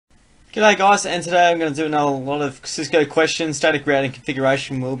G'day guys, and today I'm going to do another lot of Cisco questions. Static routing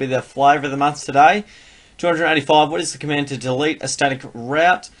configuration will be the flavour of the month today. 285, what is the command to delete a static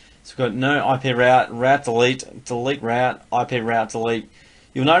route? So we've got no IP route, route delete, delete route, IP route delete.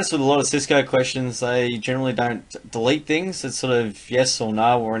 You'll notice with a lot of Cisco questions, they generally don't delete things. It's sort of yes or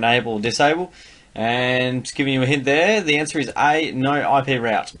no, or enable or disable. And giving you a hint there, the answer is A, no IP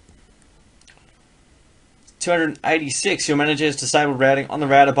route. 286, your manager has disabled routing on the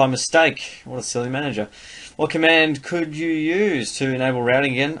router by mistake. What a silly manager. What command could you use to enable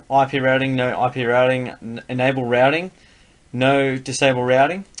routing again? IP routing, no IP routing, enable routing, no disable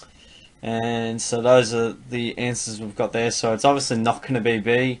routing. And so those are the answers we've got there. So it's obviously not going to be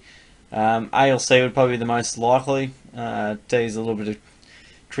B. A or C would probably be the most likely. D is a little bit of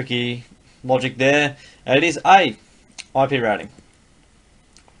tricky logic there. It is A, IP routing.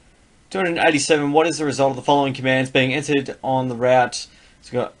 287, what is the result of the following commands being entered on the route?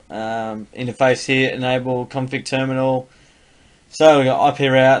 So we've got interface here, enable, config terminal. So we've got IP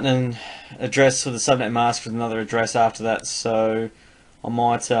route and then address with a subnet mask with another address after that. So I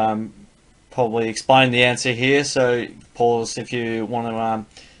might probably explain the answer here. So pause if you want to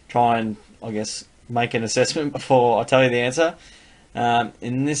try and, I guess, make an assessment before I tell you the answer.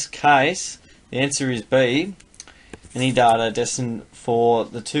 In this case, the answer is B. Any data destined for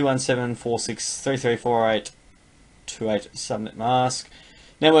the 217.46.3348.28 subnet mask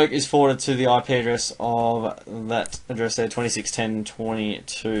network is forwarded to the IP address of that address there,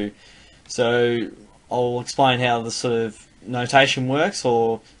 2610.22. So I'll explain how the sort of notation works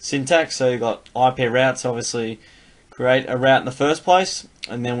or syntax. So you've got IP routes, obviously create a route in the first place,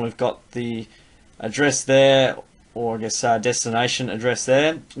 and then we've got the address there, or I guess destination address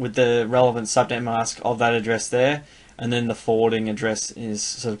there with the relevant subnet mask of that address there, and then the forwarding address is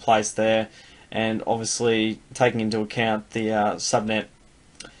sort of placed there, and obviously taking into account the subnetting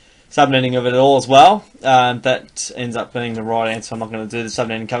of it all as well. That ends up being the right answer. I'm not going to do the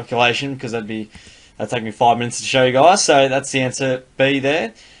subnetting calculation because that'd take me 5 minutes to show you guys. So that's the answer B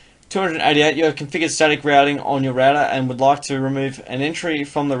there. 288, you have configured static routing on your router and would like to remove an entry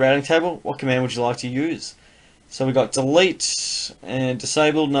from the routing table. What command would you like to use? So we've got delete and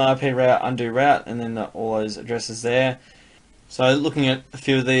disabled, no IP route, undo route, and then all those addresses there. So looking at a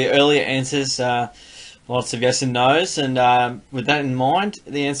few of the earlier answers, lots of yes and no's, and with that in mind,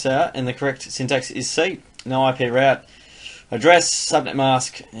 the answer and the correct syntax is C, no IP route, address, subnet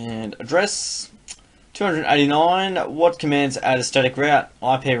mask, and address. 289, what commands add a static route?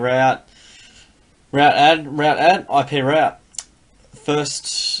 IP route, route add, IP route.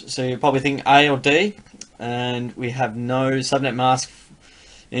 First, so you're probably thinking A or D. And we have no subnet mask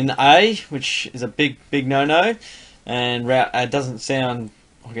in A, which is a big no-no, and route add doesn't sound,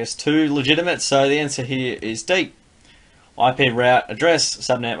 I guess, too legitimate, so the answer here is D, IP route address,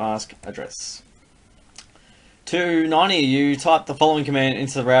 subnet mask address. 290, you type the following command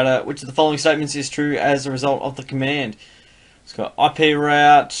into the router. Which of the following statements is true as a result of the command? It's got IP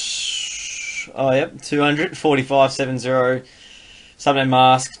route, 245.70, subnet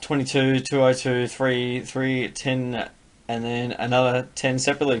mask 22.202.3.3.10, and then another 10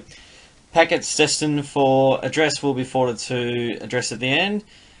 separately. Packets destined for address will be forwarded to address at the end.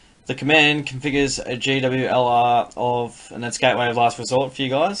 The command configures a GWLR of, and that's gateway of last resort for you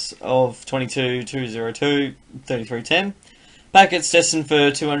guys, of 22.202.33.10. Packets destined for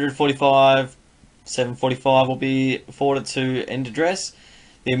 245.745 will be forwarded to end address.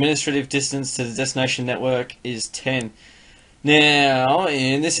 The administrative distance to the destination network is 10. Now,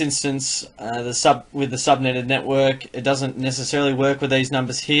 in this instance, with the subnetted network, it doesn't necessarily work with these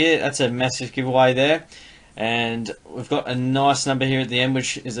numbers here. That's a massive giveaway there. And we've got a nice number here at the end,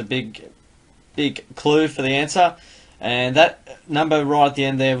 which is a big clue for the answer. And that number right at the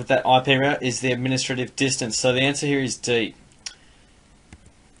end there with that IP route is the administrative distance. So the answer here is D.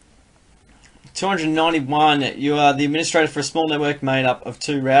 291, you are the administrator for a small network made up of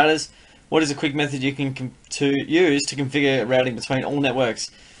 2 routers. What is a quick method you can use to configure routing between all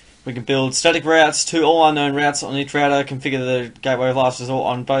networks? We can build static routes to all unknown routes on each router, configure the gateway of last resort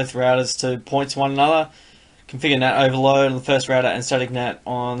on both routers to point to one another, configure NAT overload on the first router and static NAT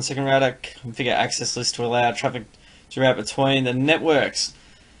on the second router, configure access list to allow traffic to route between the networks.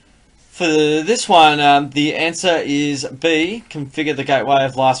 For this one, the answer is B, configure the gateway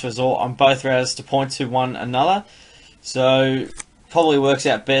of last resort on both routers to point to one another. So probably works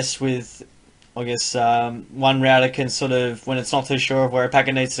out best with, I guess, one router can sort of, when it's not too sure of where a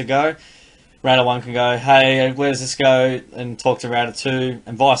packet needs to go, router 1 can go, hey, where does this go, and talk to router 2,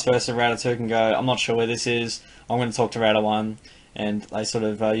 and vice versa. Router 2 can go, I'm not sure where this is, I'm going to talk to router 1, and they sort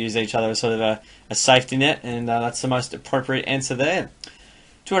of use each other as sort of a safety net, and that's the most appropriate answer there.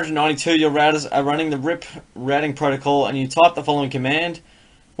 292, your routers are running the RIP routing protocol, and you type the following command.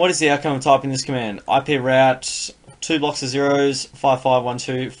 What is the outcome of typing this command? IP route 2 blocks of zeros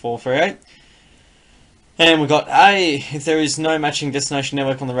 5512.438. And we've got A. If there is no matching destination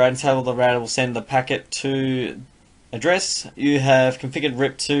network on the routing table, the router will send the packet to address. You have configured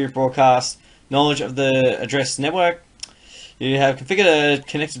RIP to broadcast knowledge of the address network. You have configured a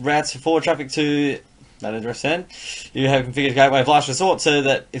connected route to forward traffic to that address then. You have configured a gateway of last resort so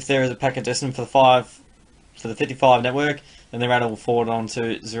that if there is a packet destined for the 55 network, then the router will forward on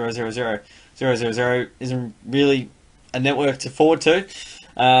to 000. 000 isn't really a network to forward to,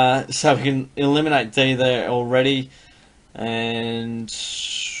 so we can eliminate D there already. And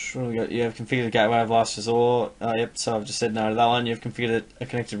what do we got? You have configured a gateway of last resort. Yep, so I've just said no to that one. You have configured a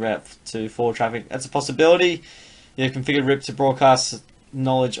connected route to forward traffic. That's a possibility. You have configured RIP to broadcast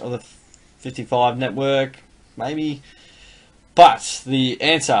knowledge of the 55 network, maybe. But the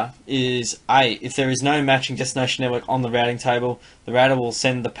answer is A. If there is no matching destination network on the routing table, the router will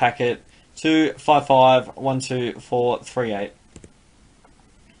send the packet to 5512.438.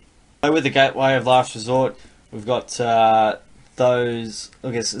 So with the gateway of last resort, we've got those,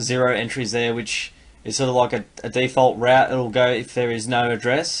 I guess, 0 entries there, which is sort of like a default route. It'll go if there is no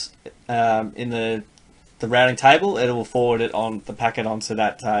address in the routing table. It will forward it on the packet onto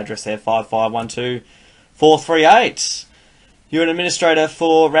that address there, 5512.438. You're an administrator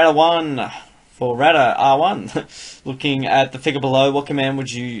for router 1, for router R1. Looking at the figure below, what command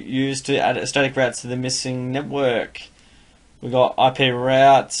would you use to add a static route to the missing network? We've got IP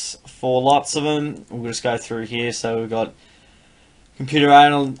routes for lots of them. We'll just go through here. So we've got computer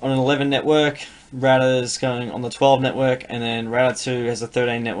A on an 11 network, routers going on the 12 network, and then router 2 has a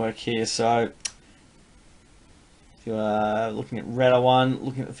 13 network here. So if you are looking at router 1,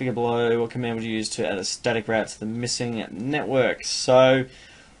 looking at the figure below, what command would you use to add a static route to the missing network? So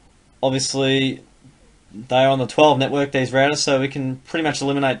obviously they are on the 12 network, these routers, so we can pretty much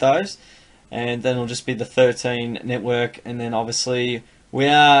eliminate those, and then it'll just be the 13 network. And then obviously we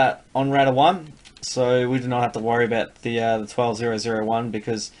are on router 1, so we do not have to worry about the 12001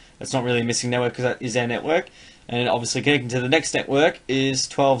 because it's not really a missing network because that is our network. And obviously connecting to the next network is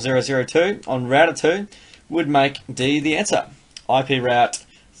 12002 on router 2 would make D the answer. IP route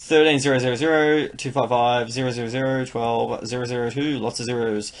 13.000.255.000.12.002, lots of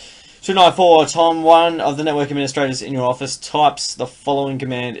zeros. 294, Tom, one of the network administrators in your office types the following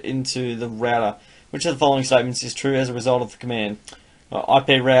command into the router. Which of the following statements is true as a result of the command?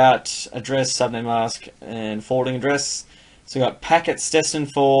 IP route, address, subnet mask, and forwarding address. So we've got packets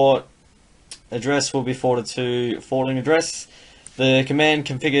destined for address will be forwarded to forwarding address. The command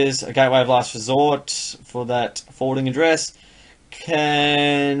configures a gateway of last resort for that forwarding address.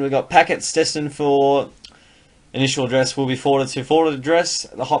 We got packets destined for initial address will be forwarded to forwarded address.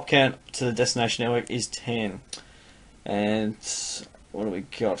 The hop count to the destination network is 10. And what do we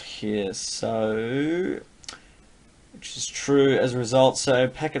got here? So, which is true as a result. So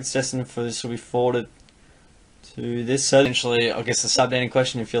packets destined for this will be forwarded to this. So essentially, I guess the subnetting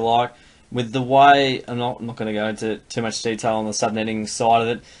question, if you like. With the way, I'm not going to go into too much detail on the subnetting side of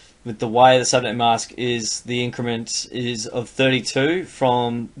it. With the way the subnet mask is, the increment is of 32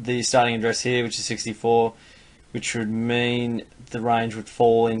 from the starting address here, which is 64, which would mean the range would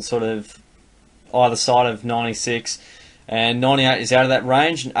fall in sort of either side of 96, and 98 is out of that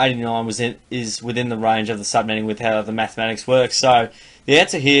range, and 89 is within the range of the subnetting with how the mathematics works. So the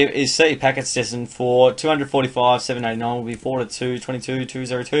answer here is C, packets destined for 245.789 will be forwarded to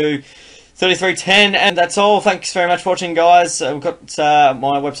 22.202. 3310, and that's all. Thanks very much for watching, guys. We've got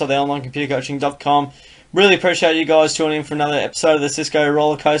my website there, onlinecomputercoaching.com. Really appreciate you guys tuning in for another episode of the Cisco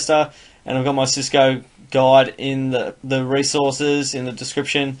roller coaster, and I've got my Cisco guide in the resources in the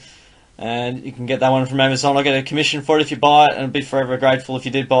description, and you can get that one from Amazon. I'll get a commission for it if you buy it, and I'd be forever grateful if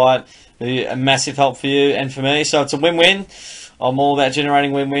you did buy it. It'd be a massive help for you and for me, so it's a win-win. I'm all about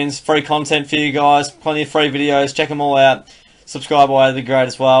generating win-wins. Free content for you guys, plenty of free videos. Check them all out. Subscribe away, that'd be great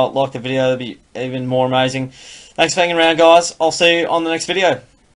as well. Like the video, that'd be even more amazing. Thanks for hanging around, guys. I'll see you on the next video.